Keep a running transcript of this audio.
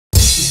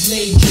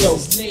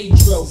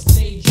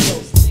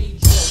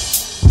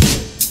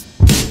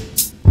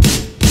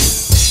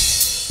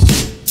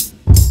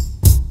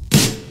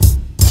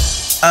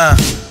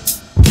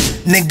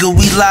Nigga,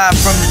 we live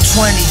from the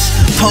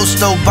 20s,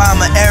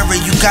 post-Obama era,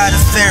 you gotta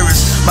fear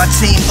us. My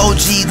team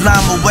OG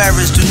llama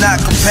wearers, do not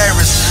compare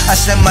us. I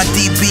send my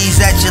DBs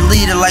at your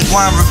leader like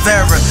Juan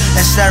Rivera,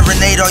 and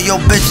serenade all your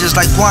bitches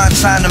like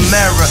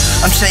Guantanamera.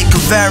 I'm Che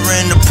Guevara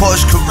in the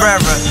Porsche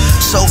Carrera,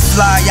 so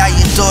fly I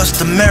endorse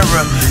the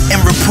mirror, and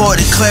report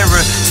it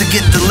clearer. To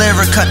get the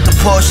lyric, cut the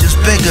portions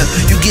bigger.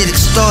 You get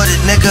extorted,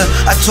 nigga,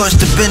 I torch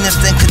the business,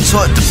 then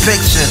contort the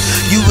picture.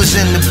 You was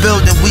in the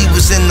building, we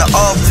was in the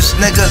office,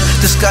 nigga,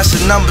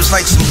 discussing numbers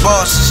like some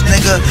bosses,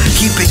 nigga.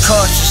 Keep it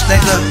cautious,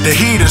 nigga. The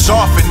heat is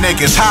off and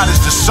niggas hot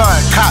as the sun.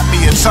 Caught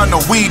me a ton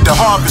of weed to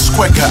harvest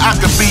quicker. I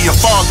could be your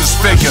father's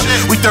figure.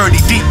 We 30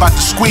 deep out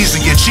to squeeze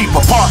in your cheap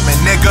apartment,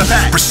 nigga.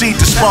 Proceed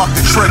to spark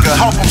the trigger,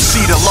 help them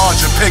see the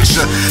larger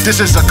picture. This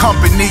is a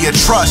company of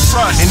trust,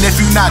 and if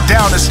you not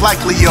down, it's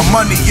likely your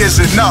money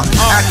isn't up.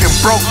 Acting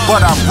broke,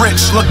 but I'm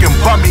rich, looking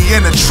bummy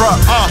in a truck.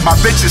 My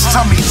bitch's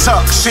tummy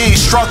tuck, she ain't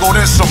struggled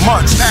in some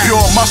months.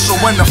 Pure muscle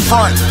in the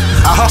front,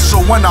 I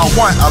hustle when I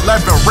want.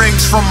 11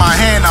 rings from my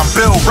hand, I'm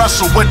Bill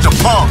Russell with the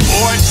pump.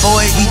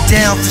 Boy, we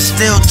down for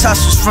still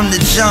tussles from the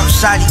jump.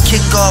 Shotty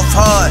kick off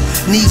hard,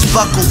 knees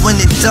buckle when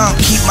it dunk.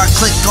 Keep my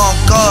click on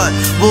guard.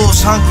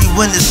 Wolves hungry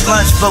when it's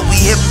lunch, but we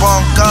hip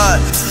on guard.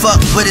 Fuck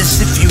with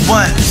us if you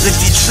want. Lift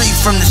your tree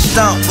from the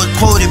stump with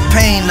quoted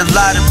pain, a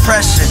lot of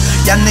pressure.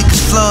 Y'all niggas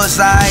flow is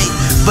aight,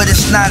 but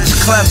it's not as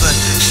clever.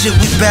 Shit,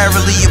 we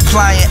barely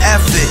applying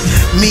effort.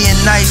 Me and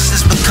NiCE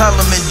is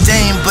McCullum and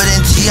Dame, but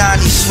in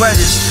Gianni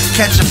sweaters.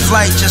 Catch a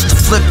flight just to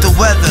flip the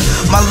weather.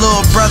 My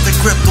little brother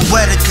grip the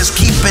weather, cause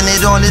keeping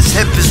it on his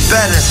hip is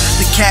better.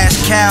 The cash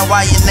cow,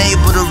 I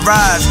enable to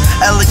rise.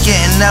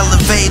 Elegant and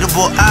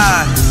elevatable,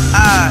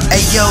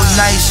 Ayo,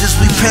 NiCE, as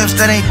we pimps,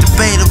 that ain't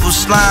debatable,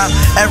 slime.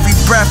 Every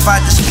breath I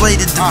display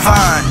the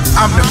divine.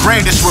 I'm the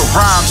greatest with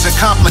rhymes and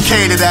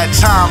complicated at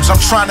times. I'm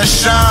trying to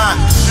shine.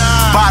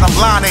 Bottom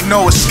line, ain't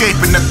no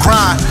escaping the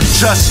grind.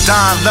 Just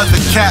dime, leather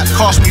cap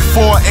cost me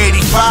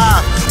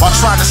 $4.85. While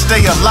trying to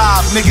stay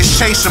alive, niggas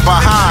chasing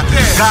behind.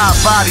 God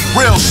body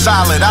real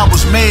solid, I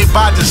was made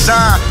by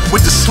design.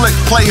 With the slick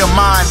player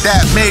mind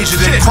that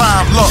majored in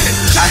crime. Look,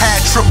 I had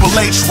Triple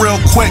H real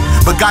quick,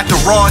 but got the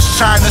Ross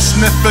China.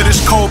 Sniff of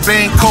this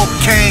Cobain,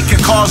 cocaine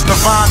can cause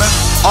nirvana.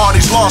 All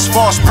these lost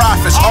false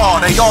prophets,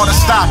 they ought to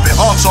stop it.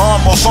 Alter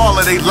almost all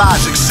of they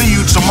logic. See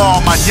you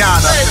tomorrow,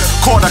 mañana.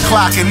 Quarter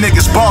clock and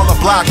niggas baller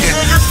blocking.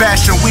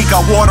 Fashion week,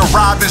 I wore the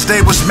Robins.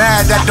 They was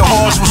mad that the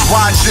whores was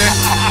watching.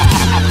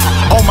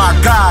 Oh my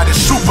God, it's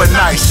super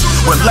nice.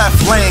 With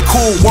Left Lane,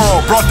 Cool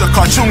World brought the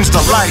cartoons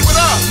to life.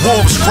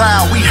 Wolves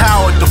growl, we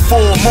howl at the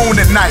full moon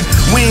at night.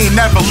 We ain't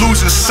never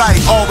losing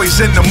sight, always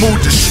in the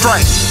mood to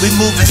strike. We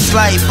moving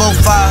slight, both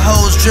our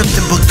hoes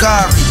drifting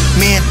Bulgari.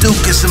 Me and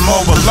Duke is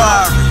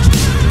Immobiliare,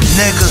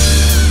 nigga.